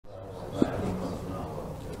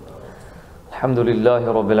الحمد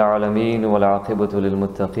لله رب العالمين والعاقبة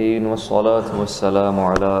للمتقين والصلاة والسلام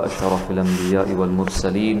على أشرف الأنبياء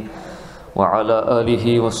والمرسلين وعلى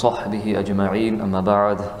آله وصحبه أجمعين أما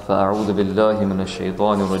بعد فأعوذ بالله من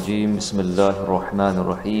الشيطان الرجيم بسم الله الرحمن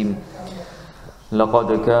الرحيم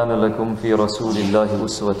لقد كان لكم في رسول الله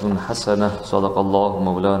أسوة حسنة صدق الله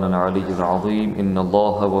مولانا العلي العظيم إن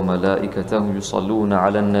الله وملائكته يصلون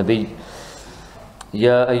على النبي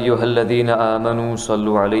يا أيها الذين آمنوا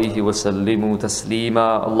صلوا عليه وسلموا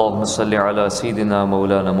تسليما اللهم صل على سيدنا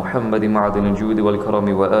مولانا محمد معدن الجود والكرم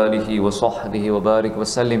وآله وصحبه وبارك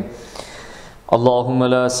وسلم اللهم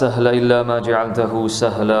لا سهل إلا ما جعلته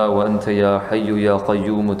سهلا وأنت يا حي يا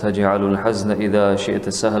قيوم تجعل الحزن إذا شئت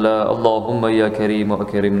سهلا اللهم يا كريم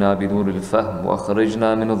أكرمنا بنور الفهم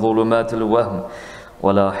وأخرجنا من ظلمات الوهم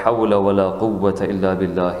ولا حول ولا قوة إلا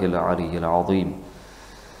بالله العلي العظيم.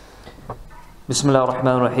 Bismillah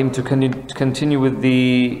ar-Rahman ar-Rahim. To continue with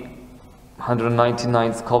the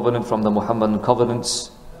 199th covenant from the Muhammadan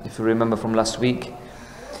covenants. If you remember from last week,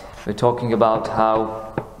 we're talking about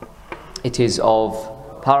how it is of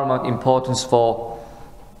paramount importance for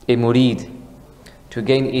a murid to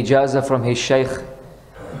gain ijazah from his shaykh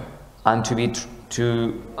and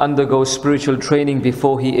to undergo spiritual training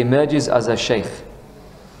before he emerges as a shaykh.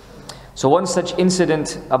 So one such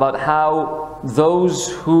incident about how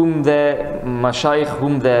those whom their mashayikh,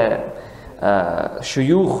 whom their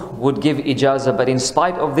shuyukh would give ijazah, but in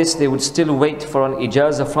spite of this they would still wait for an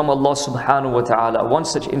ijazah from Allah subhanahu wa ta'ala. One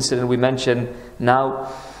such incident we mention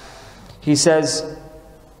now. He says,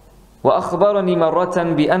 وَأَخْبَرَنِي مَرَّةً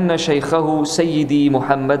بِأَنَّ شَيْخَهُ سَيِّدِي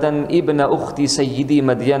مُحَمَّدًا إِبْنَ أُخْتِ سَيِّدِي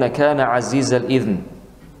مَدْيَنَ كَانَ عَزِيزَ الْإِذْنِ.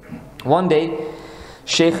 One day,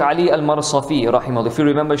 Shaykh Ali al-Marsafi rahimahullah, if you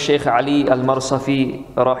remember Shaykh Ali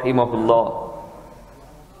al-Marsafi rahimahullah,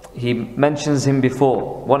 he mentions him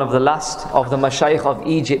before, one of the last of the mashayikh of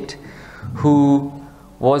Egypt who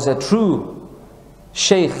was a true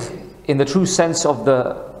shaykh in the true sense of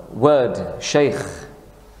the word shaykh.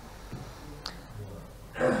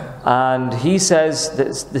 And he says,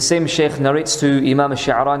 the same shaykh narrates to Imam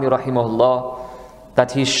Sha'rani rahimahullah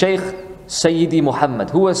that his shaykh Sayyidi Muhammad.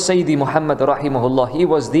 Who was Sayyidi Muhammad rahimahullah? He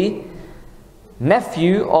was the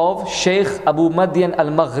nephew of Shaykh Abu Madian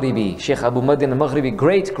al-Maghribi. Shaykh Abu Madian al-Maghribi,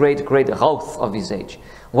 great ghawth of his age.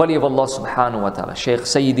 Wali of Allah subhanahu wa ta'ala. Shaykh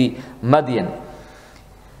Sayyidi Madian.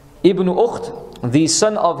 Ibn Ukht, the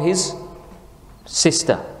son of his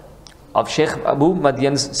sister. Of Shaykh Abu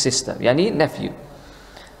Madian's sister. Yani nephew.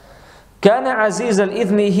 Kana Aziz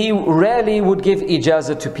al-Idhni, he rarely would give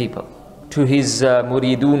ijazah to people, to his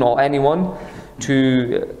muridun or anyone,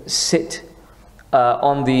 to sit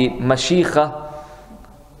on the mashikha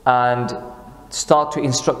and start to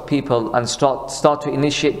instruct people and start to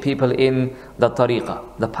initiate people in the tariqah,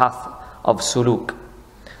 the path of suluk.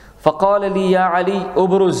 فقال لي يا علي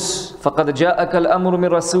أبرز فقد جاءك الأمر من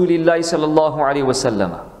رسول الله صلى الله عليه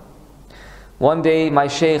وسلم. One day my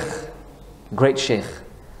shaykh, great shaykh,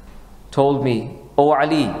 told me, O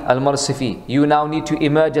Ali al-Marsifi, you now need to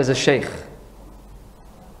emerge as a shaykh.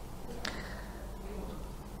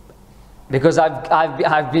 Because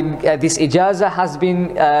I've been this ijazah has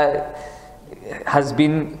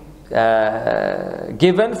been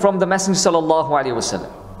given from the Messenger sallallahu alaihi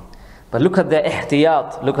wasallam. But look at their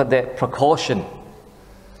ihtiyat, look at their precaution.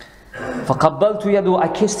 فَقَبَّلْتُ يَدُ, I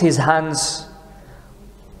kissed his hands,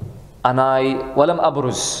 and وَلَمْ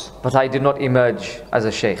أَبْرُزْ, but I did not emerge as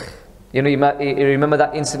a shaykh. You know, you remember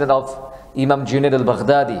that incident of Imam Junaid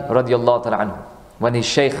al-Baghdadi radiyallahu ta'ala anhu, when his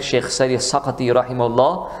shaykh Sayyid al-Saqati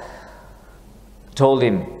rahimahullah told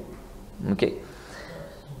him, okay,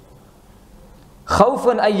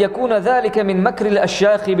 خوفا أن يكون ذلك من مكر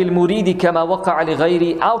الأشياخ بالمريد كما وقع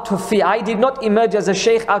لغيري. Out of fear, I did not emerge as a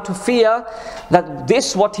shaykh out of fear that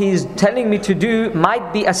this, what he is telling me to do,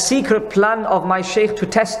 might be a secret plan of my shaykh to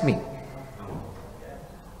test me,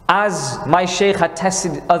 as my shaykh had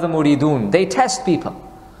tested other muridun. They test people.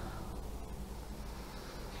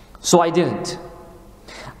 So I didn't.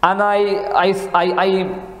 And I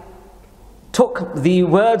took the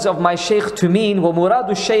words of my shaykh to mean وَمُرَادُ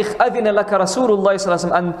الشَّيْخ أَذِنَ لَكَ رَسُولُ اللَّهِ صَلَّى اللَّهُ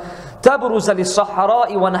عَلَيْهِ وسلم أَن تَبْرُزَ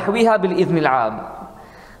لِلصَّحَرَاءِ وَنَحْوِهَا بِالْإِذْنِ الْعَامِ.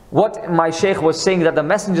 What my shaykh was saying, that the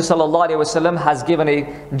Messenger sallallahu alaihi wasallam has given a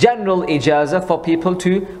general ijazah for people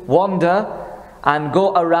to wander and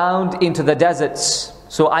go around into the deserts.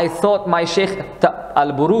 So I thought my shaykh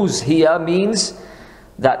al-buruz here means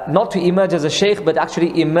that not to emerge as a shaykh, but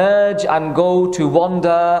actually emerge and go to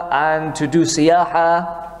wander and to do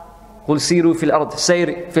siyaha. قُلْ سِيرُوا فِي الْأَرْضِ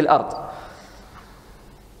سَيْرِ فِي الْأَرْضِ.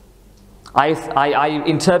 I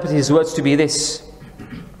interpret his words to be this.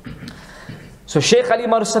 So Shaykh Ali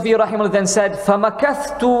Marsafi rahimahullah then said,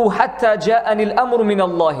 فَمَكَثْتُ حَتَّى جَاءَنِ الْأَمْرُ مِنَ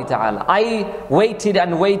اللَّهِ تَعَالَى. I waited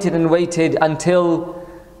and waited and waited until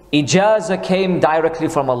ijazah came directly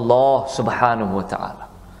from Allah subhanahu wa ta'ala.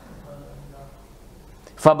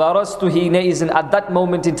 فَبَرَزْتُ حِينَئِذٍ. At that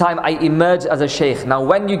moment in time, I emerged as a shaykh. Now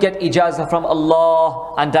when you get ijazah from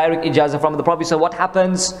Allah and direct ijazah from the Prophet, so what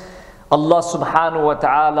happens? Allah subhanahu wa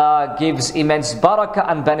ta'ala gives immense barakah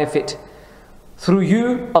and benefit. Through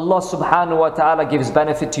you, Allah subhanahu wa ta'ala gives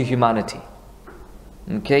benefit to humanity.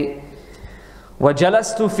 Okay?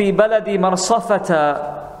 وَجَلَسْتُ فِي بَلَدِ مَرْصَفَةَ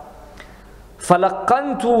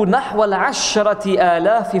فَلَقَّنْتُ نَحْوَ الْعَشْرَةِ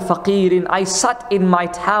آلَافِ فَقِيرٍ. I sat in my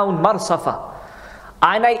town, Marsafa,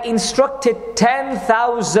 and I instructed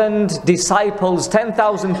 10,000 disciples,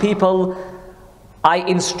 10,000 people. I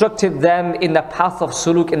instructed them in the path of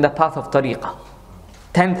suluk, in the path of tariqah.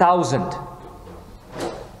 10,000.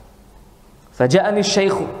 فَجَأَنِي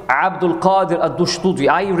الشَّيْخُ عَبْدُ الْقَادِرِ الدُّشْطُوطِ.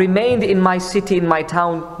 I remained in my city, in my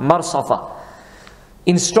town, Marsafa,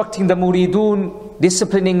 instructing the muridun,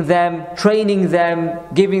 disciplining them, training them,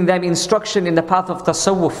 giving them instruction in the path of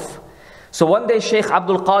tasawwuf. So one day Shaykh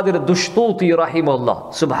Abdul Qadir al-Dushtuti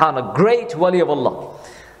rahimahullah, subhanallah, great wali of Allah,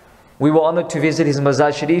 we were honored to visit his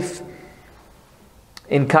Mazar Sharif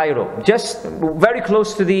in Cairo, just very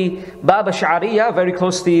close to the Bab Sha'rani, very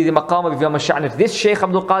close to the Maqam of Imam Sha'rani. This Shaykh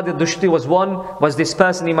Abdul Qadir Dushti was this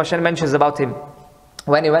person Imam Sha'rani mentions about him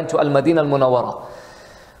when he went to Al-Madinah Al-Munawwara.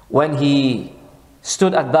 When he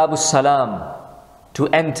stood at Babu Salam to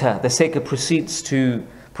enter the sacred proceeds, to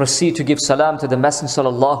proceed to give salam to the Messenger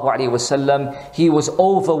sallallahu alaihi wasallam, he was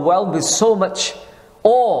overwhelmed with so much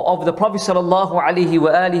awe of the Prophet sallallahu alaihi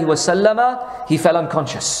wasallam, he fell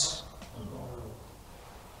unconscious.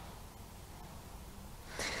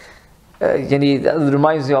 That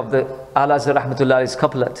reminds me of the Al-Azhari rahmatullah's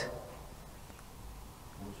couplet.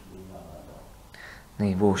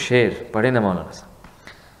 नहीं वो शेर पढ़े ना मौलाना साहब.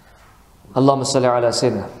 अल्लाहुम्मा सल्ली अला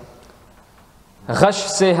सय्यिदना. गश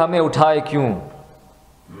से हमें उठाए क्यों,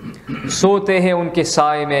 सोते हैं उनके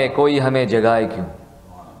साए में, कोई हमें जगाए क्यों.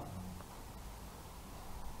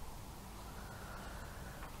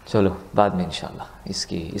 चलो बाद में इंशाल्लाह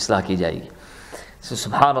इसकी इस्लाह की जाएगी. So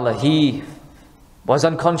subhanallah, he was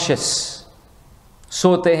unconscious.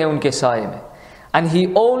 Sote hai unke saaye mein. And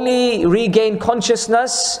he only regained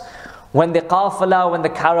consciousness when the qafala, when the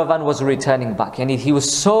caravan was returning back. And he had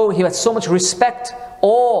so much respect,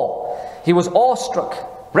 awe. He was awestruck,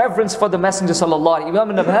 reverence for the Messenger sallallahu alaihi wasallam.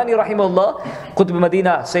 Imam Nabhani rahimahullah, Qutb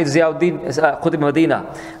Madina, Sayyid Ziauddin, Qutb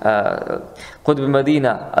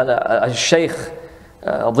Madina, Al-Shaykh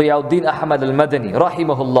Ziauddin Ahmad al-Madani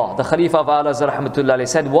rahimahullah, the Khalifa of Al-Azhari rahmatullah alayhi,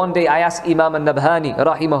 said, one day I asked Imam al-Nabhani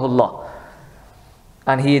rahimahullah,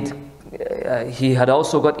 and he had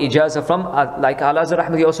also got ijazah from, like Al-Azhari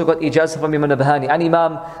rahmatullah, he also got ijazah from Imam al-Nabhani and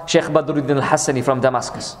Imam Shaykh Badruddin al-Hassani from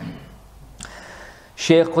Damascus.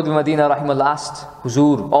 Shaykh Qutb Madina rahimahullah asked,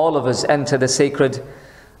 Huzur, all of us enter the sacred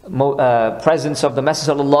presence of the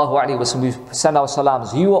Messenger sallallahu alaihi wasallam, we send our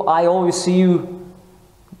salams. I always see you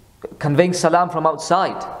conveying salam from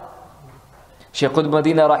outside. Shaykh Qutb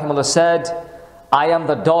Madina rahimahullah said, I am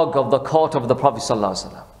the dog of the court of the Prophet sallallahu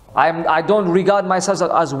alaihi wasallam. I don't regard myself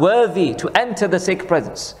as worthy to enter the sacred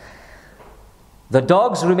presence. The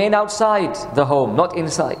dogs remain outside the home, not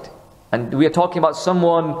inside. And we are talking about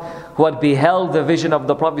someone who had beheld the vision of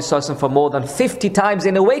the Prophet sallallahu alaihi wasallam for more than 50 times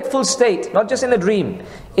in a wakeful state, not just in a dream,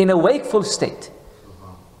 in a wakeful state.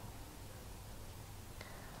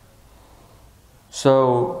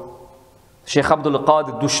 So Shaykh Abdul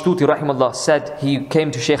Qadir Dushtuti rahimahullah said, he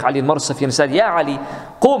came to Shaykh Ali al-Marsafi and said, Ya Ali,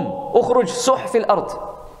 قم اخرج صح في الأرض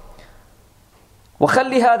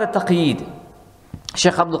وخلي هذا التقييد.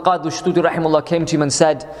 Shaykh Abdul Qadir Dushtuti rahimahullah came to him and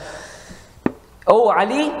said, Oh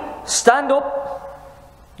Ali, stand up,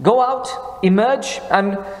 go out, emerge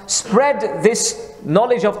and spread this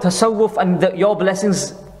knowledge of tasawwuf and your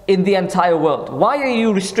blessings in the entire world. Why are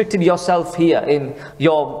you restricting yourself here in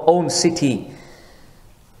your own city,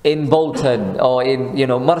 in Bolton or in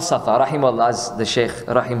Marsafa rahimahullah, as the Shaykh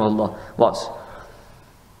rahimahullah was?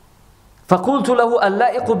 فَقُلْتُ لَهُ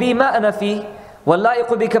اللَّائِقُ بِي مَا أَنَا فِي وَاللَّائِقُ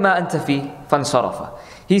بِكَ مَا أَنْتَ فِي فَانْصَرَفَ.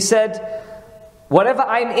 He said, whatever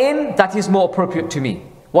I'm in, that is more appropriate to me.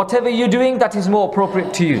 Whatever you're doing, that is more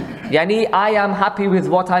appropriate to you. Yani, I am happy with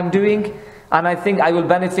what I'm doing, and I think I will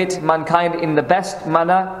benefit mankind in the best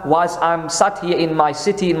manner whilst I'm sat here in my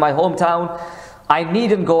city, in my hometown. I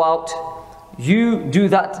needn't go out. You do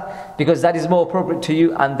that because that is more appropriate to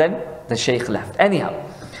you. And then the Shaykh left. Anyhow,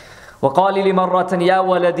 وقال لي مرة يا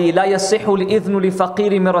ولدي لا يصح الإذن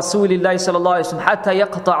لفقير من رسول الله صلى الله عليه وسلم حتى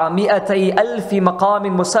يقطع 200,000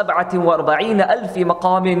 مقام و47,000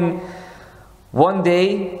 مقام One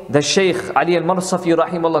day, the Shaykh Ali al-Marsafi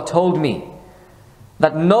rahimahullah told me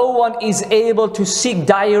that no one is able to seek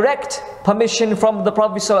direct permission from the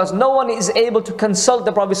Prophet sallallahu alaihi wasallam. No one is able to consult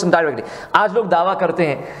the Prophet sallallahu alaihi wasallam directly. आज लोग दावा करते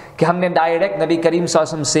हैं कि हमने direct Nabi Karim sallallahu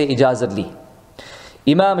alaihi wasallam से इजाज़त ली.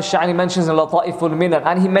 Imam Sha'rani mentions in Lawaqihul Minan,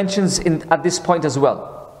 and he mentions at this point as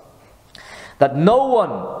well, that no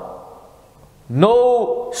one,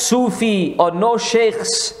 no Sufi or no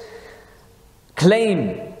Sheikhs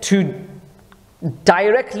claim to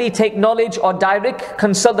directly take knowledge or direct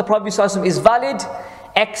consult the Prophet ﷺ is valid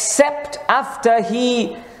except after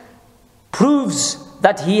he proves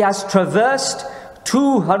that he has traversed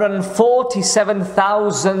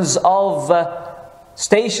 247,000 of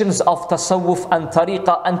stations of tasawwuf and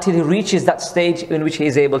tariqah until he reaches that stage in which he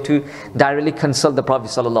is able to directly consult the Prophet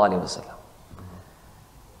ﷺ.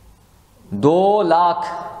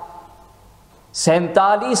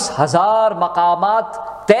 2,47,000 मकामात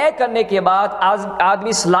तय करने के बाद आदमी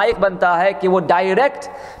इस लायक बनता है कि वो डायरेक्ट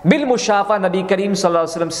बिल मुशाफा नबी करीम सल्लल्लाहु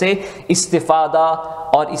अलैहि वसल्लम से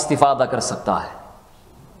इस्तिफादा कर सकता है,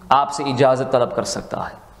 आपसे इजाज़त तलब कर सकता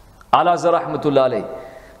है. अल-अज़हर रहमतुल्लाह अलैह,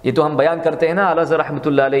 ये तो हम बयान करते हैं ना, अल-अज़हर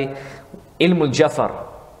रहमतुल्लाह अलैह, इल्मुल Zafar,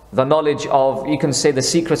 the knowledge of, you can say, the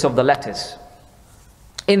secrets of the letters.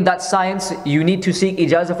 In that science, you need to seek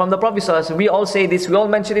ijazah from the Prophet sallallahu alaihi wasallam. We all say this, we all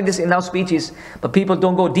mention this in our speeches, but people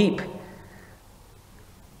don't go deeply.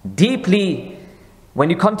 When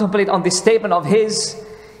you contemplate on this statement of his,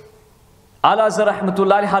 Al-Azhar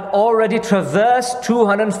rahmatullahi had already traversed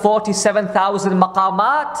 247,000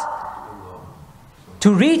 maqamat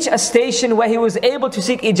to reach a station where he was able to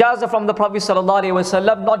seek ijazah from the Prophet sallallahu alaihi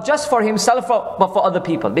wasallam, not just for himself but for other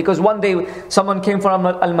people. Because one day someone came from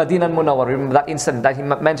Al-Madinah al-Munawwar. Remember that incident that he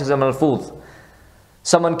mentions in Al-Futh.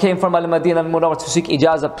 Someone came from Al-Madinah al-Munawwar to seek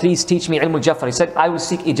ijazah. Please teach me ilm al-Jafar. He said, I will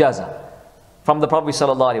seek ijazah from the Prophet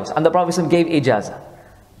sallallahu alaihi wasallam. And the Prophet gave ijazah.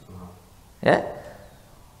 Yeah?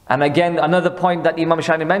 And again, another point that Imam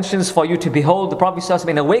Sha'rani mentions, for you to behold the Prophet ﷺ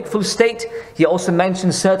in a wakeful state, he also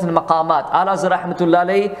mentions certain maqamat. Al-Azhar rahmatullah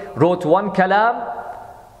alayhi wrote one kalam,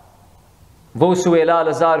 वो सुए लाल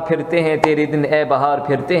अज़ार फिरते हैं तेरे दिन ए बहार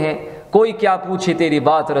फिरते हैं कोई क्या पूछे तेरी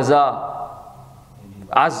बात रज़ा.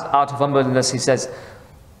 As out of humbleness he says,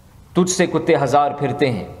 तुझसे कुत्ते हजार फिरते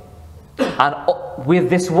हैं. And with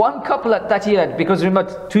this one couplet that he had, because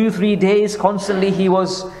remember 2-3 days constantly he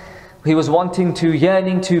was wanting to,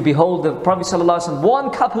 yearning to behold the Prophet ﷺ. One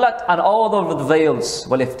couplet and all of the veils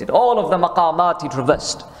were lifted. All of the maqamat he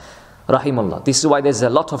traversed. Rahimullah. This is why there's a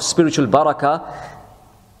lot of spiritual barakah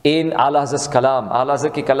in Al-Azhar's kalam. Al-Azhar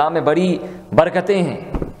ke kalam mein badi barakatein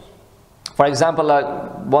hain. For example,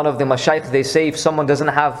 one of the mashayikh, they say if someone doesn't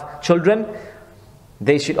have children,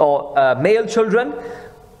 they should, or male children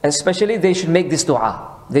especially, they should make this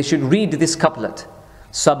dua. They should read this couplet.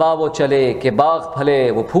 सबा वो चले के बाग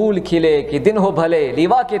फले वो फूल खिले कि दिन हो भले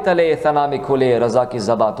लीवा के तले सना में खुले रज़ा की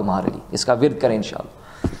ज़बा तुम्हारे लिए. इसका विर्द करें इंशाअल्लाह.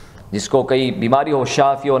 जिसको कई बीमारी हो,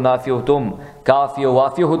 शाफी हो नाफी हो तुम, काफी हो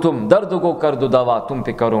वाफी हो तुम, दर्द को कर दो दवा तुम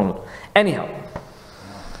पे करो. Anyhow,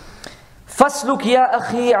 فاسلك يا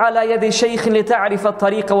أخي على يد شيخ لتعرف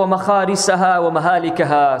الطريق ومخارسها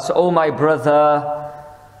ومهالكها. So, oh my brother,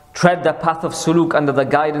 tread the path of suluk under the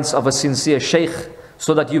guidance of a sincere shaykh,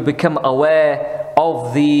 so that you become aware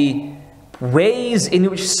of the ways in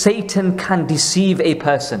which Satan can deceive a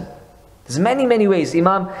person. There's many ways.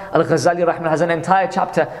 Imam Al-Ghazali rahimahullah has an entire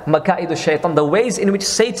chapter, Maka'id al-Shaytan, the ways in which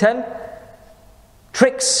Satan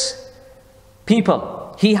tricks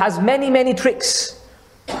people. He has many tricks.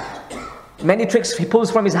 Many tricks he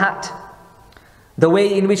pulls from his hat. The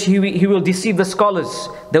way in which he will deceive the scholars,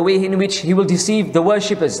 the way in which he will deceive the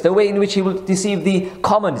worshippers, the way in which he will deceive the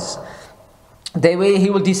commons, the way he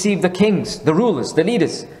will deceive the kings, the rulers, the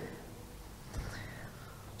leaders.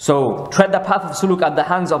 So tread the path of suluk at the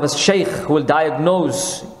hands of a shaykh who will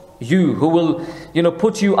diagnose you, who will,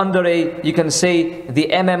 put you under a, you can say, the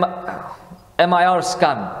MIR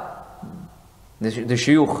scan, the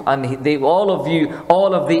shuyukh, and all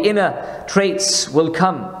of the inner traits will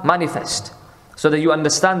come manifest, so that you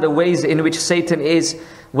understand the ways in which Satan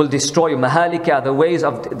will destroy you. Mahalika, the ways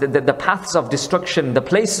of the paths of destruction, the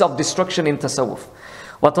places of destruction in tasawwuf.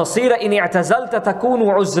 وَتَصِيرَ إِنِ اعْتَزَلْتَ تَكُونُ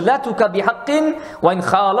عُزْلَتُكَ بِحَقٍّ وَإِنْ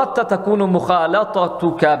خَالَطْتَ تَكُونُ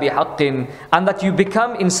مُخَالَطَتُكَ بِحَقٍّ. And that you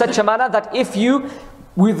become in such a manner that if you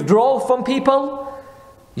withdraw from people,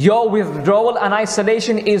 your withdrawal and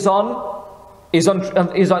isolation is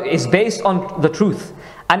based on the truth.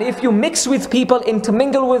 And if you mix with people,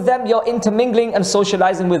 intermingle with them, your intermingling and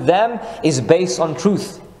socializing with them is based on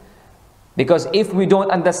truth. Because if we don't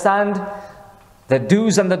understand the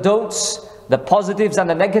do's and the don'ts, the positives and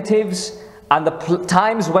the negatives, and the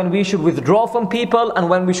times when we should withdraw from people, and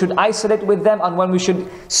when we should isolate with them, and when we should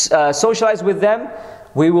socialize with them,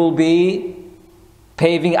 we will be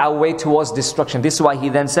paving our way towards destruction. This is why he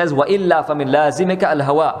then says, وَإِلَّا فَمِنْ لَازِمِكَ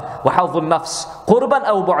الْهَوَىٰ وَحَظُّ النَّفْسِ قُرْبًا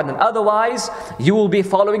أَوْ بُعْدًا. Otherwise, you will be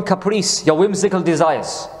following caprice, your whimsical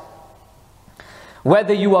desires.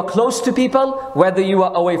 Whether you are close to people, whether you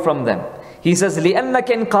are away from them. He says, لِأَنَّكَ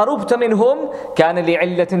إِنْ قَرُبْتَ مِنْهُمْ كَانَ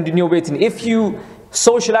لِعِلَّةٍ دُنْيَوِيَّةٍ. If you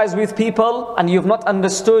socialize with people and you've not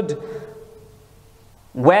understood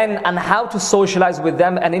when and how to socialize with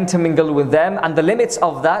them and intermingle with them and the limits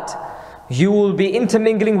of that, you will be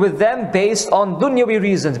intermingling with them based on dunyawi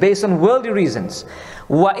reasons, based on worldly reasons.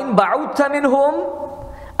 وَإِنْ بَعُدْتَ مِنْهُمْ.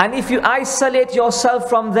 And if you isolate yourself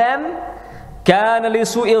from them, كَانَ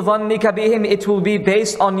لِسُوءِ ظَنِّكَ بِهِمْ. It will be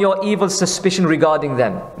based on your evil suspicion regarding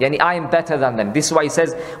them. Yani, I am better than them. This is why he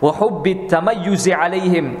says, وَحُبِّ التَّمَيُّزِ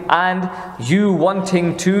عَلَيْهِمْ. And you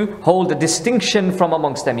wanting to hold a distinction from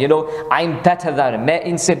amongst them. You know, I am better than them. मैं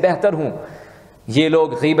इनसे बेहतर हूँ. ये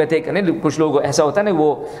लोग ग़ीबतें करने, कुछ लोग ऐसा होता है ना,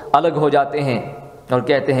 वो अलग हो जाते हैं और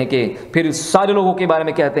कहते हैं कि फिर सारे लोगों के बारे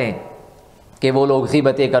में कहते हैं कि वो लोग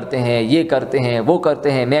ग़ीबतें करते हैं, ये करते हैं, वो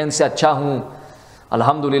करते हैं, मैं उनसे अच्छा हूँ,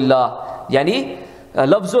 अल्हम्दुलिल्लाह। यानी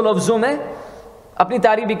लफ्ज़ों में अपनी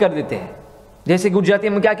तारीफ़ भी कर देते हैं। जैसे गुजराती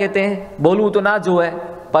में क्या कहते हैं, बोलूँ तो ना जो है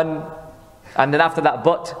पन, and then after that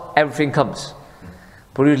but everything comes.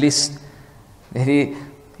 पूरी लिस्ट,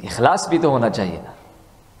 इखलास भी तो होना चाहिए ना।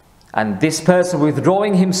 And this person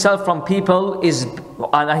withdrawing himself from people is,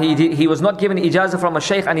 and he was not given ijazah from a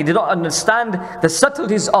shaykh, and he did not understand the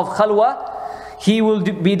subtleties of khalwa. He will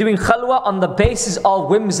be doing khalwa on the basis of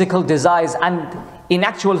whimsical desires, and in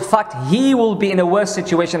actual fact he will be in a worse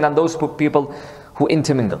situation than those people who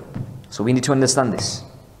intermingle. So we need to understand this.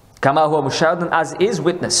 كما هو مشاهد, as is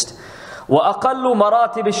witnessed. وأقل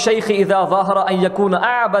مراتب الشيخ إذا ظهر أن يكون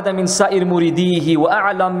أعبد من سائر مريديه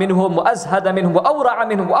وأعلم منهم وأزهد منهم وأورع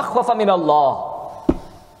منهم وأخوف من الله.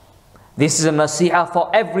 This is a nasiha for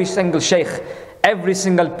every single sheikh, every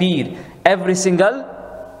single peer, every single,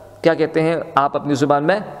 क्या कहते हैं आप अपनी जुबान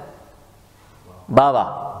में, बाबा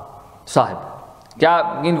साहिब,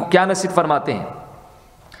 क्या नसीहत फरमाते हैं?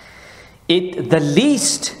 The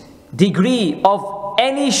least degree of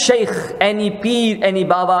any sheikh, any peer, any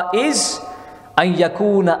baba is an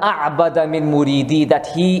yakuna a'bada min muridi, that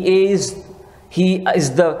he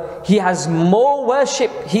has more worship,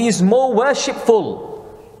 he is more worshipful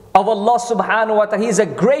of Allah subhanahu wa ta'ala, he is a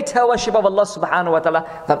greater worship of Allah subhanahu wa ta'ala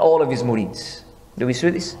than all of his murids. Do we see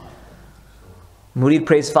this? Murid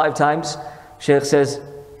prays 5 times, Shaykh says,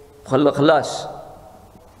 khalas,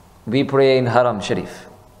 we pray in Haram Sharif,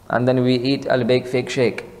 and then we eat al-Baik fake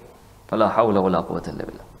shake.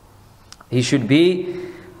 He should be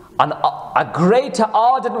a greater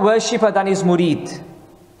ardent worshipper than his murid.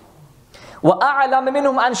 وَأَعْلَمَ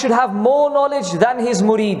مِنْهُمْ, and should have more knowledge than his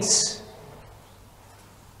murids.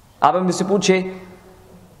 आप हमने से पूछे,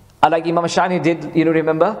 like Imam Sha'rani did, you know,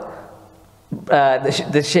 remember?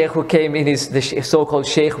 The sheikh who came in, the so-called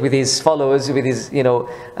sheikh with his followers, with his, you know,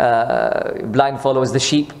 blind followers, the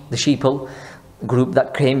sheeple group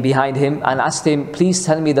that came behind him and asked him, please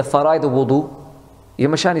tell me the faraid of wudu.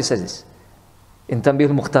 Imam Sha'rani says this in Tanbih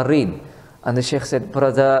al-Mukhtarreen. And the sheikh said,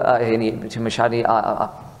 brother, Imam Sha'rani,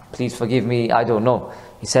 please forgive me, I don't know.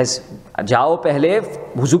 He says, जाओ पहले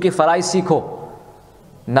वुज़ू के फ़राइज़ सीखो,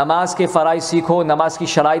 नमाज के फ़राइज़ सीखो, नमाज की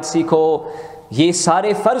शराइत सीखो, ये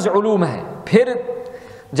सारे फ़र्ज़ उलूम हैं, फिर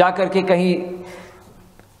जाकर के कहीं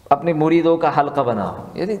अपने मुरीदों का हल्का बनाओ.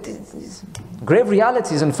 Grave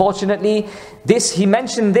realities. Unfortunately, this, he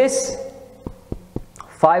mentioned this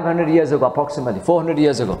 500 years ago, approximately 400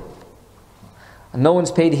 years ago. And no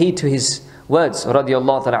one's paid heed to his words.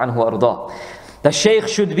 Radiyallahu ta'ala anhu wa arda. The shaykh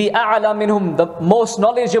should be a'la minhum, the most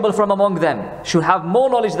knowledgeable from among them, should have more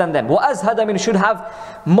knowledge than them. Wa azhada min, should have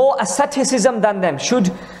more asceticism than them,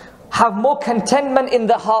 should have more contentment in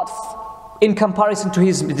the heart in comparison to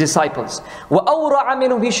his disciples. Wa awra'a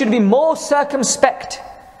minhum, he should be more circumspect,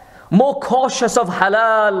 more cautious of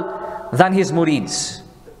halal than his murids.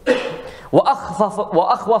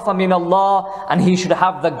 وَأَخْوَفَ مِنَ اللَّهِ, and he should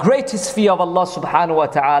have the greatest fear of Allah subhanahu wa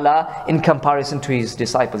ta'ala in comparison to his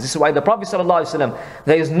disciples. This is why the Prophet sallallahu alaihi wasallam,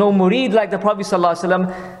 there is no murid like the Prophet sallallahu alaihi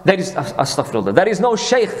wasallam, there is, astaghfirullah, there is no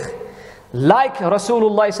shaykh like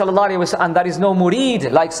Rasulullah sallallahu alaihi wasallam, and there is no murid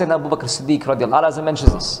like Sayyidina Abu Bakr Siddiq radiallahu anhu.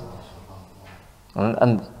 mentions this.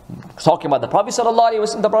 And talking about the Prophet sallallahu alaihi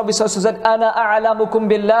wasallam, the Prophet sallallahu alaihi wasallam said, "Ana a'lamukum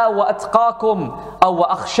billah wa atqakum aw wa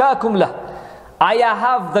akhshakum lah." I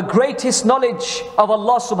have the greatest knowledge of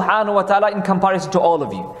Allah subhanahu wa ta'ala in comparison to all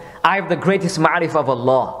of you. I have the greatest ma'rif of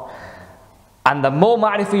Allah. And the more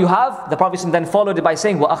ma'rifah you have, the Prophet then followed it by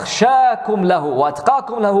saying, وَأَخْشَاكُمْ لَهُ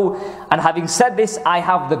وَأَتْقَاكُمْ لَهُ. And having said this, I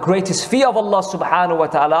have the greatest fear of Allah subhanahu wa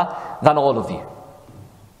ta'ala than all of you.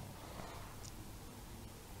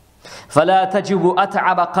 فَلَا تَجِبُ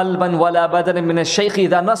أَتْعَبَ قَلْبًا وَلَا بَدَنًا مِنَ الشَّيْخِ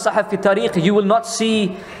إِذَا نَصَحَ فِي الطَّرِيقِ. You will not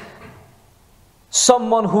see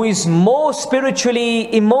someone who is more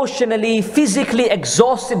spiritually, emotionally, physically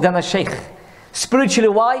exhausted than a shaykh. Spiritually,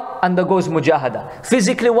 why? Undergoes mujahada.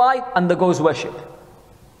 Physically, why? Undergoes worship.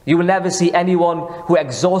 You will never see anyone who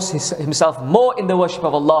exhausts himself more in the worship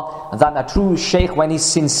of Allah than a true shaykh when he's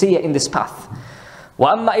sincere in this path.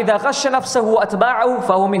 وَأَمَّا إِذَا غَشَّ نَفْسَهُ وَأَتْبَاعَهُ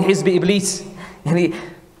فَهُوَ مِنْ حِزْبِ إِبْلِيسِ. Yani,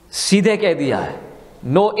 सीधे कह दिया,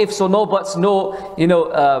 no ifs or no buts, no,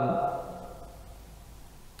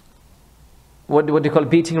 what do you call,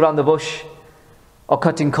 beating around the bush or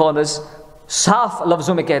cutting corners. Saaf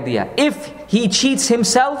lafzon mein keh diya. If he cheats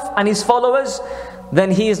himself and his followers,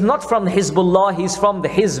 then he is not from Hizbullah, he is from the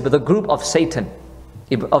Hizb, the group of Satan,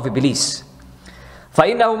 of Iblis.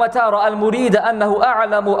 فَإِنَّهُ مَتَى رَأَى الْمُرِيدَ أَنَّهُ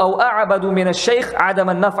أَعْلَمُ أَوْ أَعْبَدُ مِنَ الشَّيْخِ عَدَمَ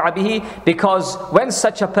النَّفْعَ بِهِ. Because when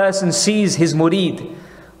such a person sees his murid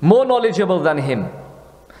more knowledgeable than him,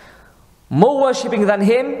 more worshipping than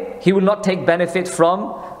him, he will not take benefit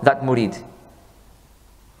from that murid.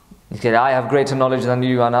 He said, I have greater knowledge than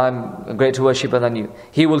you and I'm a greater worshipper than you.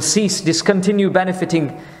 He will discontinue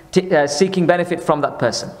benefiting, seeking benefit from that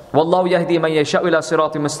person. Wallahu yahdi man yasha'u ila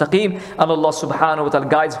siratin mustaqim. And Allah subhanahu wa ta'ala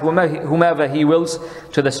guides whomever He wills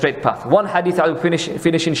to the straight path. One hadith I will finish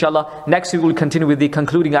inshallah. Next we will continue with the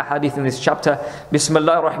concluding hadith in this chapter.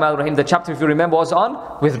 Bismillah ar-Rahman ar-Rahim. The chapter, if you remember, was on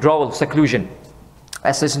withdrawal, seclusion.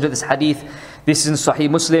 Let's listen to this hadith. This is in Sahih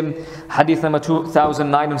Muslim. Hadith number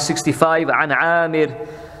 2965.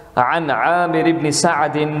 عن عامر بن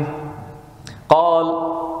سعد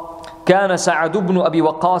قال كان سعد بن أبي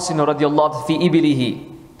وقاص رضي الله في إبله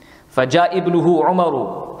فجاء ابنه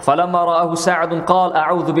عمر فلما رآه سعد قال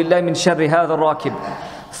أعوذ بالله من شر هذا الراكب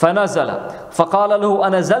فنزل فقال له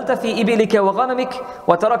أنزلت في إبلك وغنمك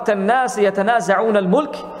وتركت الناس يتنازعون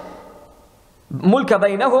الملك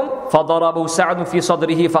بينهم فضربه سعد في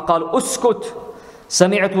صدره فقال أسكت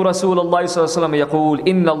سمعت رسول الله صلى الله عليه وسلم يقول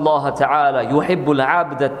إن الله تعالى يحب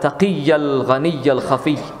العبد التقي الغني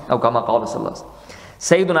الخفي أو كما قال صلى الله عليه وسلم.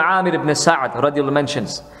 Sayyiduna Amir ibn Sa'ad radiallahu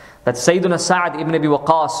mentions that Sayyiduna Sa'ad ibn Abi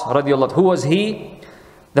Waqas radiallahu, who was he?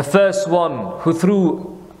 The first one who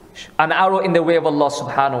threw an arrow in the way of Allah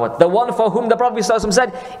subhanahu wa ta'ala. The one for whom the Prophet sallallahu alaihi wasallam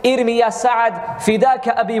said, Irmi ya Sa'ad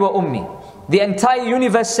fidaka abi wa ummi. The entire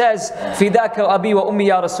universe says, Fidaka abi wa ummi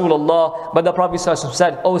ya Rasulullah. But the Prophet ﷺ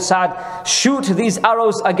said, Oh Sa'ad, shoot these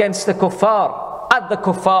arrows against the kuffar. At the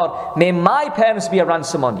kuffar, may my parents be a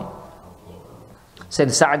ransom on you.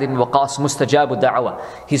 Said Sa'ad ibn Waqas, mustajabu da'wah.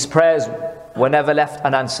 His prayers were never left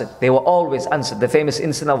unanswered. They were always answered. The famous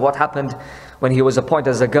incident of what happened when he was appointed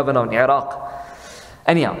as a governor in Iraq.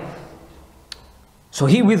 Anyhow, so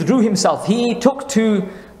he withdrew himself. He took to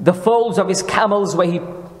the folds of his camels where he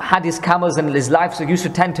had his camels and his livestock, used to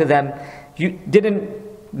tend to them. You didn't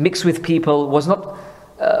mix with people, was not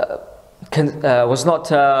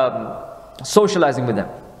socializing with them.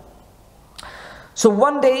 So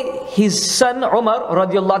one day his son Umar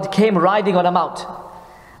radiallahu anhu came riding on a mount,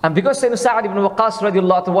 and because Sayyidina Sa'ad ibn Waqas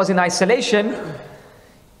radiallahu anhu was in isolation,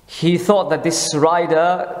 he thought that this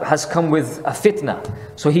rider has come with a fitna.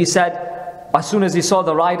 So he said, as soon as he saw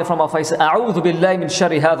the rider from afar, he said, A'udhu billahi min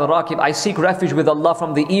sharri hadha rakib. I seek refuge with Allah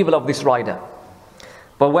from the evil of this rider.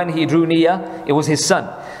 But when he drew near, it was his son.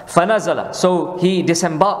 فَنَزَلَ. So he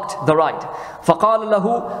disembarked the ride. فَقَالَ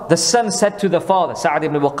لَهُ. The son said to the father, Sa'ad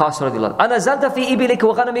ibn Waqas radiallahu anhu, أَنَزَلْتَ فِي إِبِلِكَ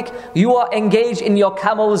وَغَنَمِكَ. You are engaged in your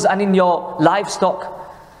camels and in your livestock.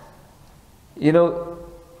 You know,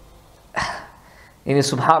 in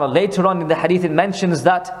subhanAllah, later on in the hadith it mentions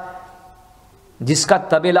that जिसका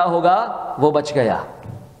तबेला होगा वो बच गया.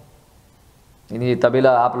 ये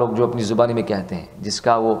तबेला आप लोग जो अपनी जुबानी में कहते हैं,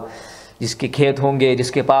 जिसके खेत होंगे,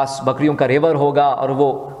 जिसके पास बकरियों का रेवर होगा और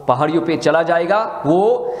वो पहाड़ियों पे चला जाएगा,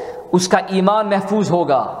 वो उसका ईमान महफूज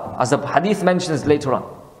होगा. As the hadith mentions later on,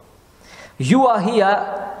 you are here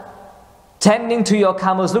tending to your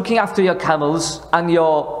camels, looking after your camels and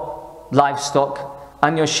your livestock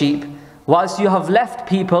and your sheep, whilst you have left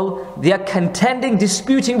people, they are contending,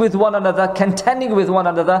 disputing with one another, contending with one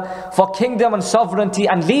another for kingdom and sovereignty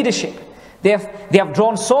and leadership. They have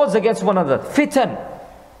drawn swords against one another. Fitan.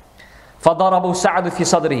 فَضَرَبُوا سَعَدُ فِي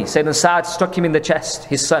صَدْرِهِ. Sayyidina Sa'ad struck him in the chest,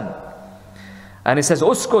 his son. And he says,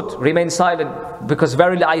 Uskut, remain silent, because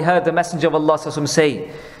verily I heard the Messenger of Allah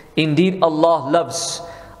say, indeed Allah loves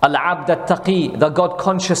Al-Abd al-Taqi, the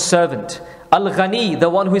God-conscious servant. Al-Ghani, the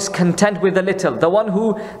one who is content with the little, the one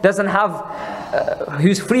who doesn't have,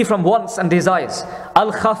 who's free from wants and desires.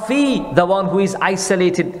 Al-Khafi, the one who is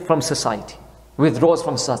isolated from society, withdraws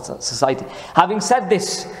from society. Having said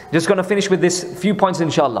this, just going to finish with this few points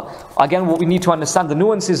inshallah. Again, what we need to understand the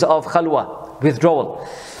nuances of khalwa, withdrawal.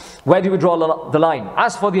 Where do we draw the line?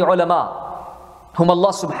 As for the ulama, whom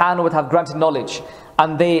Allah subhanahu wa ta'ala have granted knowledge,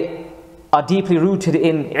 and they are deeply rooted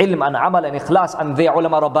in ilm and amal and ikhlas, and they are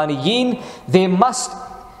ulama rabbaniyin, they must,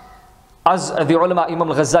 as the ulama Imam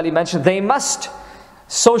Al-Ghazali mentioned, they must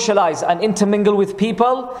socialize and intermingle with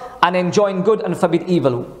people and enjoin good and forbid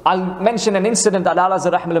evil. I'll mention an incident that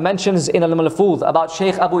Al-Azhari mentions in Al-Malfuz about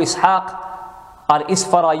Shaykh Abu Ishaq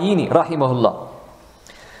Al-Isfarayini rahimahullah.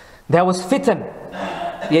 There was fitan,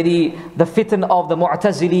 the fitan of the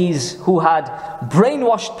Mu'tazilis, who had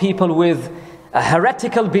brainwashed people with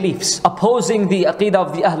heretical beliefs opposing the aqidah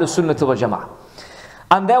of the Ahlul Sunnah wal Jama'ah.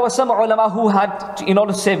 And there were some ulama who had, in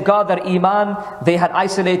order to safeguard their iman, they had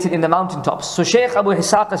isolated in the mountaintops. So Shaykh Abu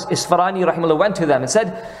Ishaq Isfarani rahimahullah went to them and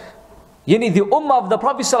said, the ummah of the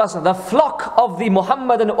Prophet ﷺ, the flock of the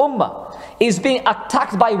Muhammadan ummah is being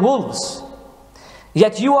attacked by wolves.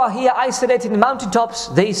 Yet you are here isolated in mountaintops.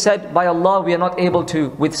 They said, by Allah, we are not able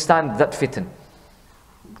to withstand that fitan.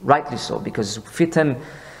 Rightly so, because fitan,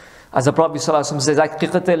 as the Prophet ﷺ says, like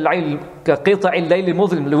it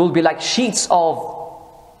will be like sheets of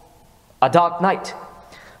a dark night.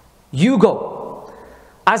 You go.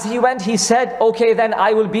 As he went, he said, okay, then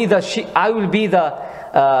I will be the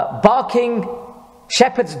barking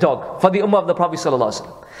shepherd's dog for the ummah of the Prophet ﷺ.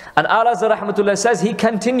 And Al-Azhari rahmatullah says he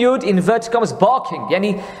continued in inverted commas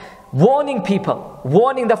barking, warning people,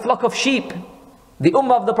 warning the flock of sheep, the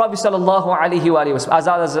ummah of the Prophet sallallahu alaihi wasallam, as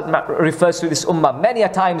Allah refers to this ummah many a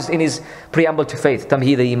times in his preamble to faith,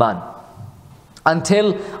 Tamheed al-Iman,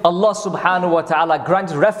 until Allah subhanahu wa ta'ala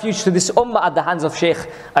granted refuge to this ummah at the hands of Shaykh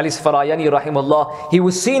Al-Isfarayani rahimahullah. He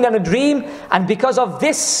was seen in a dream, and because of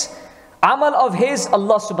this amal of his,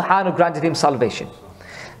 Allah subhanahu granted him salvation.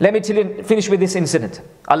 Let me finish with this incident.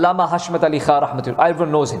 Allama Hashmat Ali Kha rahmatullah,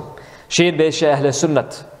 everyone knows him. Shaykh Besha Ahl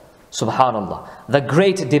Sunnat, subhanallah, the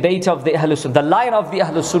great debater of the Ahl Sunnah, the lion of the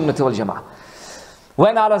Ahl Sunnah wal Jama'ah.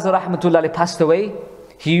 When Al-Azhari rahmatullah passed away,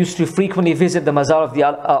 he used to frequently visit the mazar of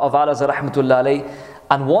Al-Azhari rahmatullah,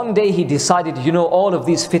 and one day he decided, all of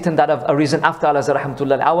these fitan that have arisen after Al-Azhari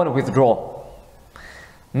rahmatullah, I want to withdraw.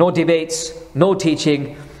 No debates, no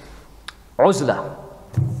teaching, uzla.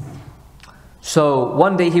 So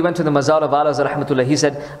one day he went to the mazar of Al-Azhari rahmatullah. He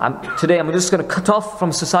said, today I'm just going to cut off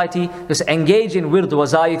from society, just engage in wird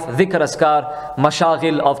wazaif, dhikr askar,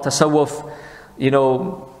 mashaghil of tasawwuf,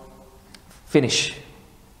 finish.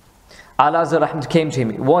 Al-Azhari rahmatullah came to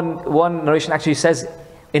him. One narration actually says,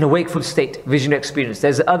 in a wakeful state, visionary experience.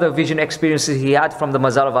 There's other visionary experiences he had from the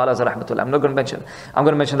mazar of Al-Azhari rahmatullah. I'm going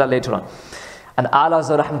to mention that later on. And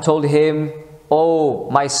Al-Azhari rahmatullah told him, oh,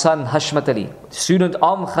 my son Hashmat Ali, student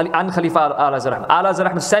of Khalifa Al-Azhari.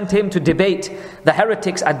 Al-Azhari sent him to debate the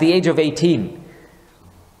heretics at the age of 18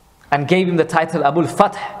 and gave him the title Abul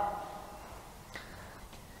Fath.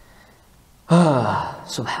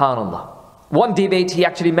 Subhanallah. One debate he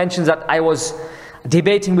actually mentions that I was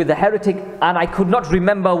debating with the heretic and I could not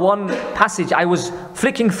remember one passage. I was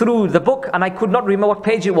flicking through the book and I could not remember what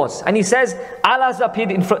page it was. And he says, Allah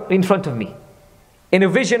appeared in front of me in a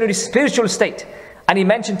visionary spiritual state, and he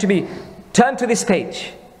mentioned to me, turn to this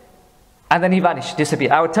page, and then he vanished,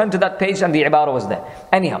 disappeared. I would turn to that page and the ibarah was there.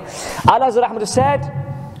 Anyhow, Al-Azhari said,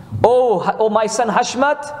 oh my son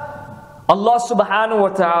Hashmat, Allah subhanahu wa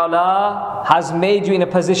ta'ala has made you in a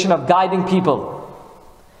position of guiding people.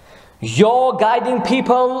 Your guiding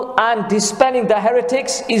people and dispelling the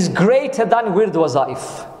heretics is greater than wird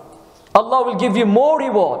wazaif. Allah will give you more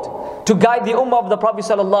reward to guide the ummah of the Prophet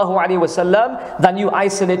sallallahu alaihi wasallam than you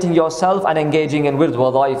isolating yourself and engaging in wird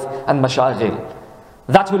wadaif and mashaghil.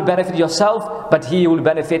 That will benefit yourself, but he will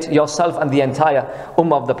benefit yourself and the entire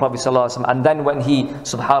ummah of the Prophet sallallahu alaihi wasallam. And then when he,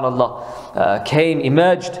 subhanallah,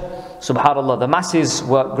 emerged, subhanallah, the masses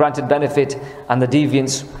were granted benefit and the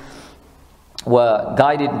deviants were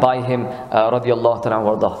guided by him, radiyallahu ta'ala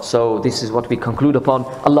wardah. So this is what we conclude upon.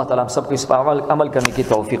 Allah ta'ala sabqi amal karne ki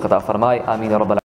tawfiq ata farmaye. Ameen ya rabbal